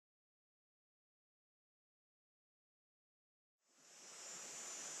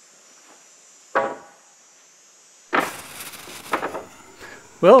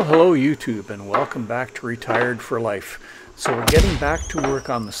Well, hello YouTube, and welcome back to Retired for Life. So we're getting back to work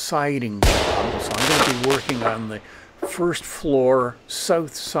on the siding job. So I'm going to be working on the first floor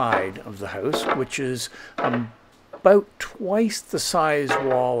south side of the house, which is about twice the size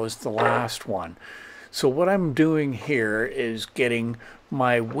wall as the last one. So what I'm doing here is getting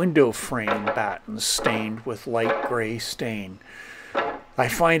my window frame battens stained with light gray stain. I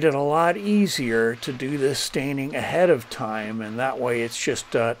find it a lot easier to do this staining ahead of time, and that way it's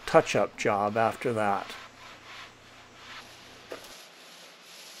just a touch-up job after that.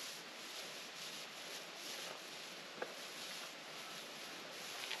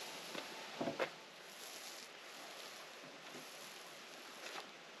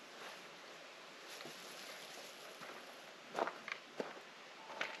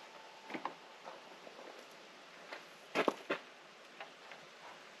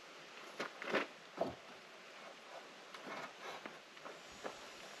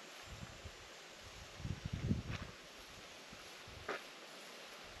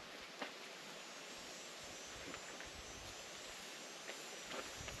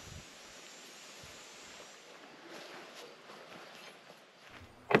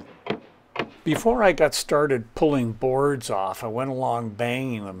 Before I got started pulling boards off, I went along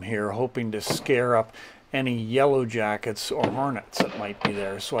banging them here, hoping to scare up any yellow jackets or hornets that might be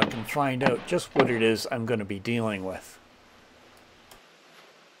there, so I can find out just what it is I'm going to be dealing with.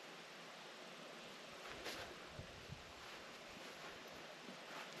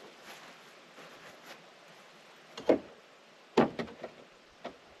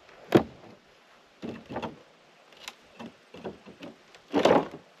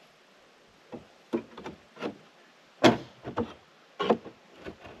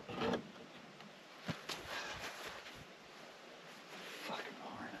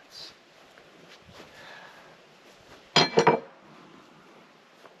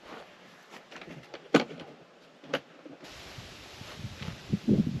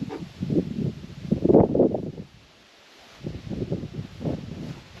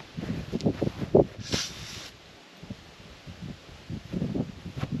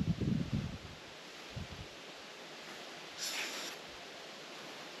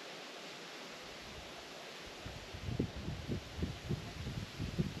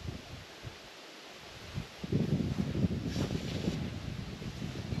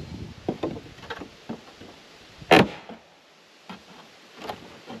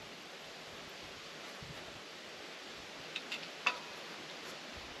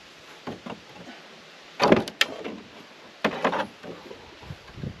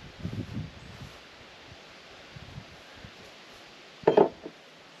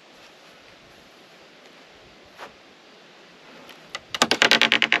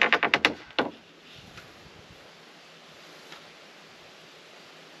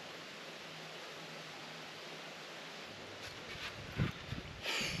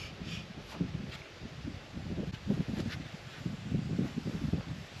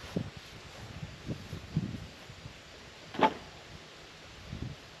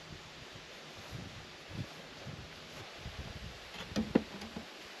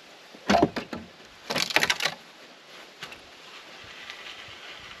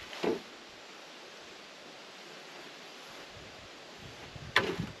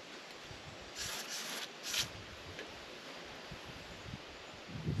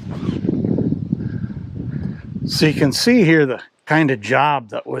 So you can see here the kind of job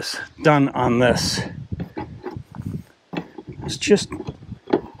that was done on this. It's just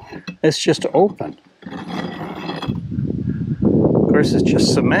open. Of course, it's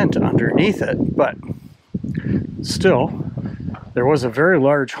just cement underneath it, but still, there was a very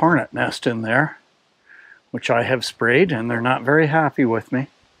large hornet nest in there, which I have sprayed, and they're not very happy with me.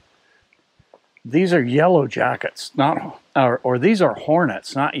 These are yellow jackets, or these are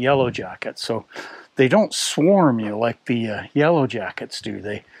hornets, not yellow jackets. So they don't swarm you like the yellow jackets do.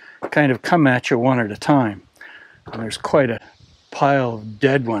 They kind of come at you one at a time. And there's quite a pile of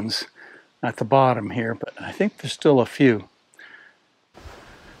dead ones at the bottom here, but I think there's still a few.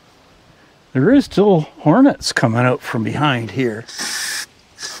 There is still hornets coming out from behind here.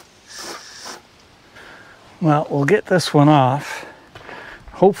 Well, we'll get this one off.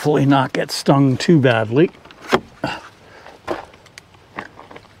 Hopefully not get stung too badly.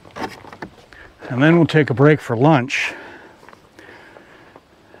 And then we'll take a break for lunch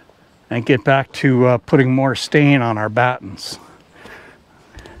and get back to putting more stain on our battens.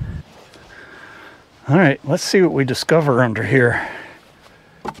 All right, let's see what we discover under here.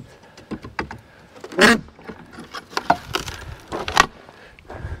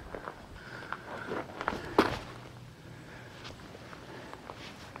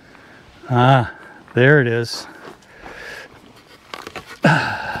 Ah, there it is.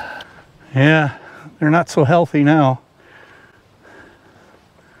 Yeah, they're not so healthy now.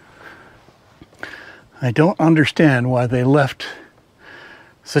 I don't understand why they left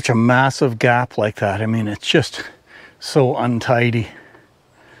such a massive gap like that. I mean, it's just so untidy.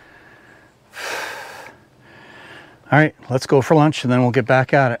 All right, let's go for lunch and then we'll get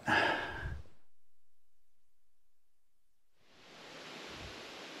back at it.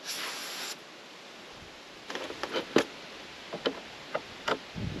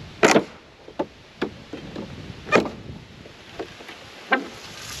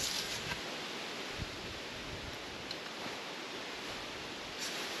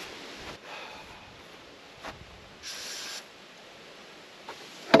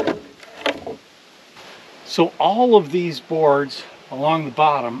 So all of these boards along the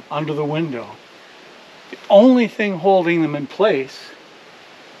bottom under the window, the only thing holding them in place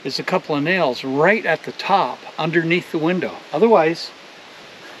is a couple of nails right at the top underneath the window. Otherwise,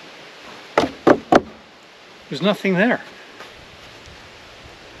 there's nothing there.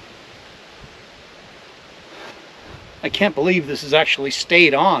 I can't believe this has actually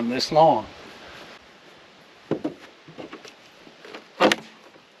stayed on this long.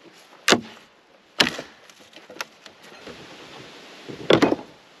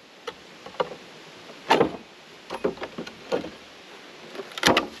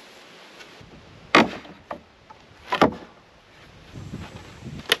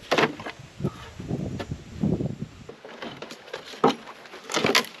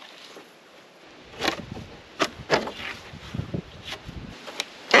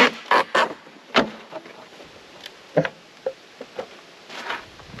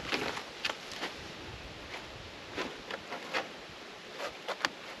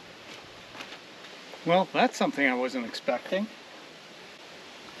 Well, that's something I wasn't expecting.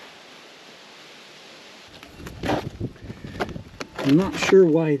 I'm not sure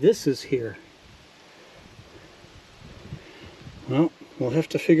why this is here. Well, we'll have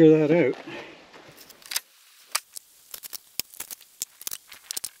to figure that out.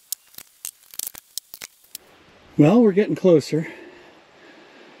 Well, we're getting closer.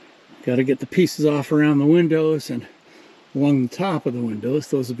 Got to get the pieces off around the windows and along the top of the windows.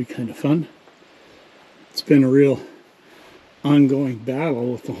 Those will be kind of fun. It's been a real ongoing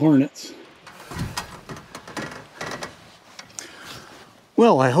battle with the hornets.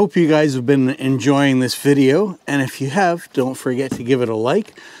 Well, I hope you guys have been enjoying this video, and if you have, don't forget to give it a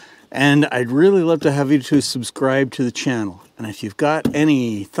like, and I'd really love to have you to subscribe to the channel. And if you've got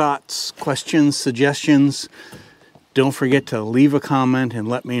any thoughts, questions, suggestions, don't forget to leave a comment and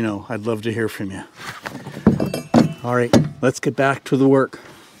let me know. I'd love to hear from you. All right, let's get back to the work.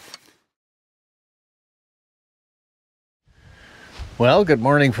 Well, good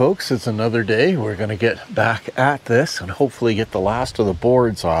morning, folks. It's another day. We're going to get back at this and hopefully get the last of the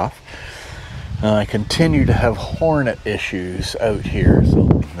boards off. I continue to have hornet issues out here. So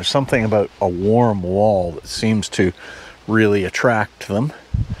there's something about a warm wall that seems to really attract them.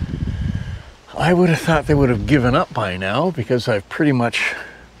 I would have thought they would have given up by now because I've pretty much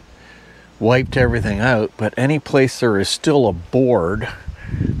wiped everything out. But any place there is still a board,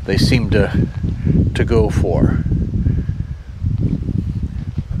 they seem to go for.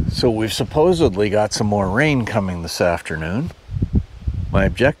 So we've supposedly got some more rain coming this afternoon. My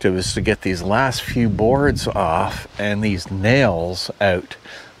objective is to get these last few boards off and these nails out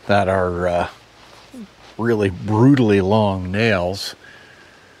that are really brutally long nails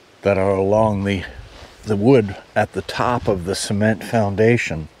that are along the wood at the top of the cement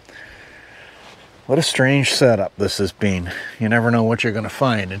foundation. What a strange setup this has been. You never know what you're going to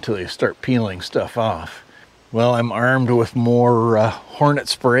find until you start peeling stuff off. Well, I'm armed with more hornet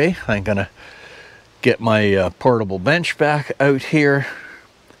spray. I'm going to get my portable bench back out here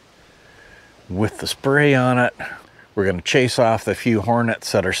with the spray on it. We're going to chase off the few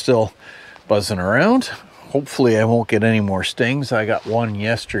hornets that are still buzzing around. Hopefully I won't get any more stings. I got one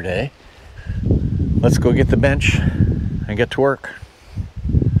yesterday. Let's go get the bench and get to work.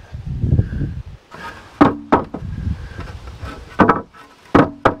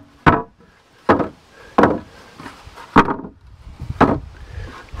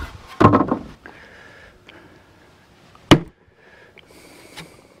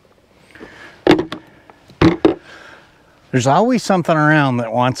 There's always something around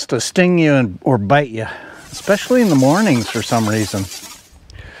that wants to sting you or bite you, especially in the mornings for some reason.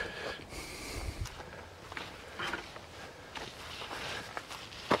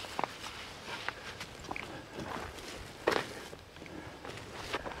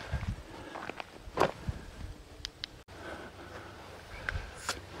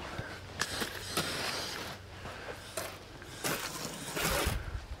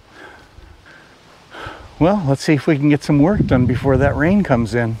 Well, let's see if we can get some work done before that rain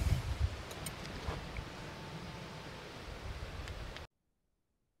comes in.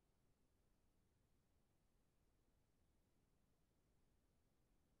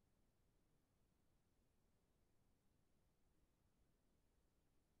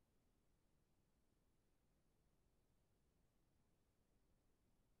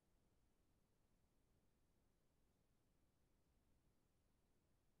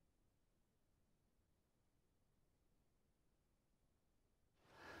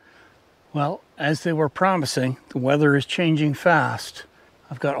 Well, as they were promising, the weather is changing fast.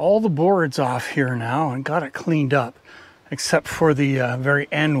 I've got all the boards off here now and got it cleaned up, except for the very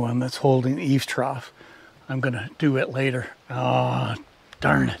end one that's holding the eaves trough. I'm gonna do it later. Ah,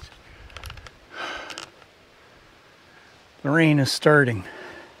 darn it. The rain is starting.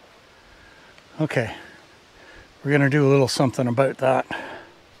 Okay, we're gonna do a little something about that.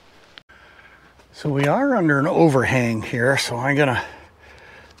 So we are under an overhang here, so I'm gonna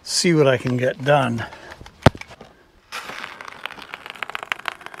see what I can get done.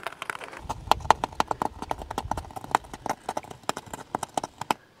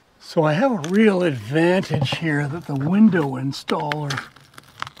 So I have a real advantage here that the window installer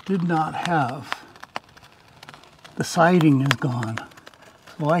did not have. The siding is gone,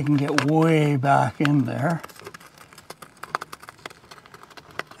 so I can get way back in there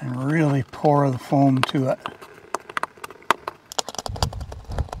and really pour the foam to it.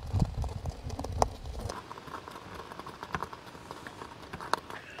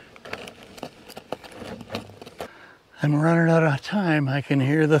 I'm running out of time. I can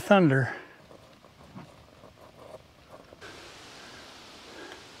hear the thunder.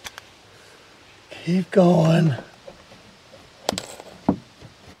 Keep going.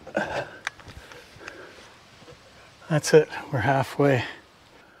 That's it. We're halfway.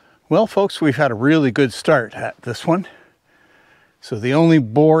 Well, folks, we've had a really good start at this one. So the only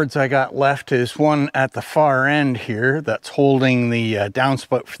boards I got left is one at the far end here that's holding the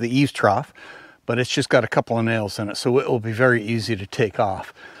downspout for the eaves trough. But it's just got a couple of nails in it, so it will be very easy to take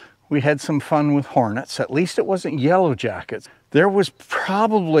off. We had some fun with hornets. At least it wasn't yellow jackets. There was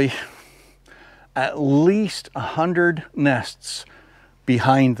probably at least 100 nests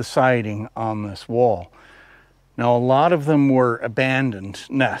behind the siding on this wall. Now, a lot of them were abandoned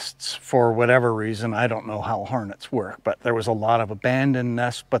nests for whatever reason. I don't know how hornets work, but there was a lot of abandoned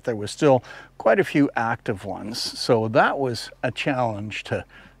nests, but there was still quite a few active ones. So that was a challenge to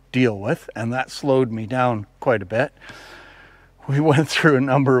deal with, and that slowed me down quite a bit. We went through a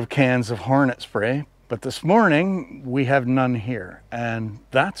number of cans of hornet spray, but this morning we have none here, and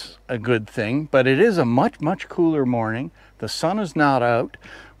that's a good thing. But it is a much cooler morning. The sun is not out.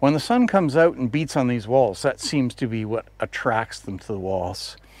 When the sun comes out and beats on these walls, that seems to be what attracts them to the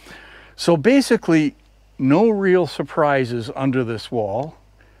walls. So basically, no real surprises under this wall,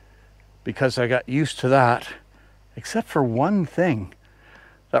 because I got used to that, except for one thing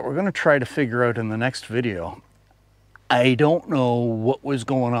that we're going to try to figure out in the next video. I don't know what was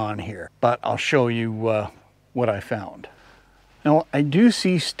going on here, but I'll show you what I found. Now, I do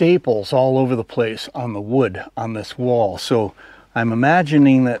see staples all over the place on the wood on this wall, so I'm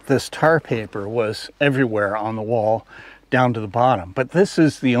imagining that this tar paper was everywhere on the wall down to the bottom. But this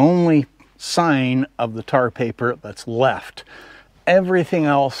is the only sign of the tar paper that's left. Everything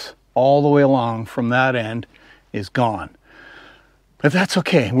else all the way along from that end is gone. But that's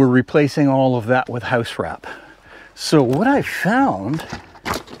okay. We're replacing all of that with house wrap. So what I found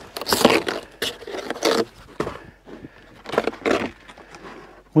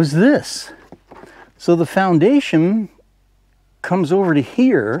was this. So the foundation comes over to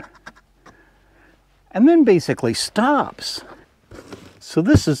here and then basically stops. So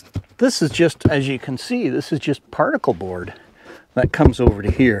this is just, as you can see, this is just particle board that comes over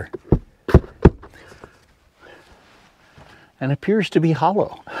to here and appears to be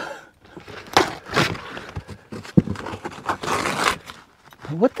hollow.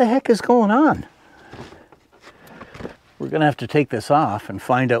 What the heck is going on? We're gonna have to take this off and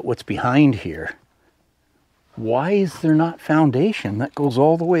find out what's behind here. Why is there not foundation that goes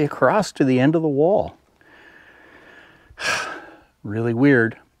all the way across to the end of the wall? Really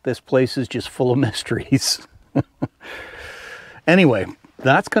weird. This place is just full of mysteries. Anyway,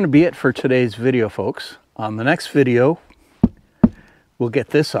 that's going to be it for today's video, folks. On the next video, we'll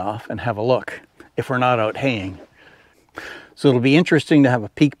get this off and have a look if we're not out haying. So it'll be interesting to have a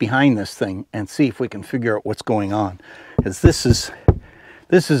peek behind this thing and see if we can figure out what's going on. Because this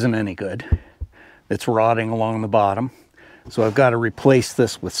isn't any good. It's rotting along the bottom. So I've got to replace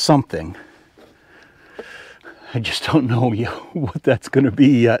this with something. I just don't know what that's going to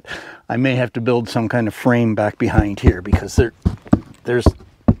be yet. I may have to build some kind of frame back behind here because there's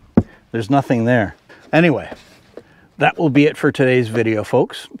nothing there. Anyway, that will be it for today's video,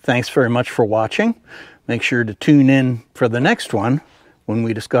 folks. Thanks very much for watching. Make sure to tune in for the next one when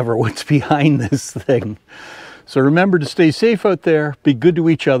we discover what's behind this thing. So remember to stay safe out there, be good to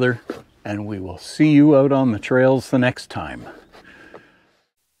each other, and we will see you out on the trails the next time.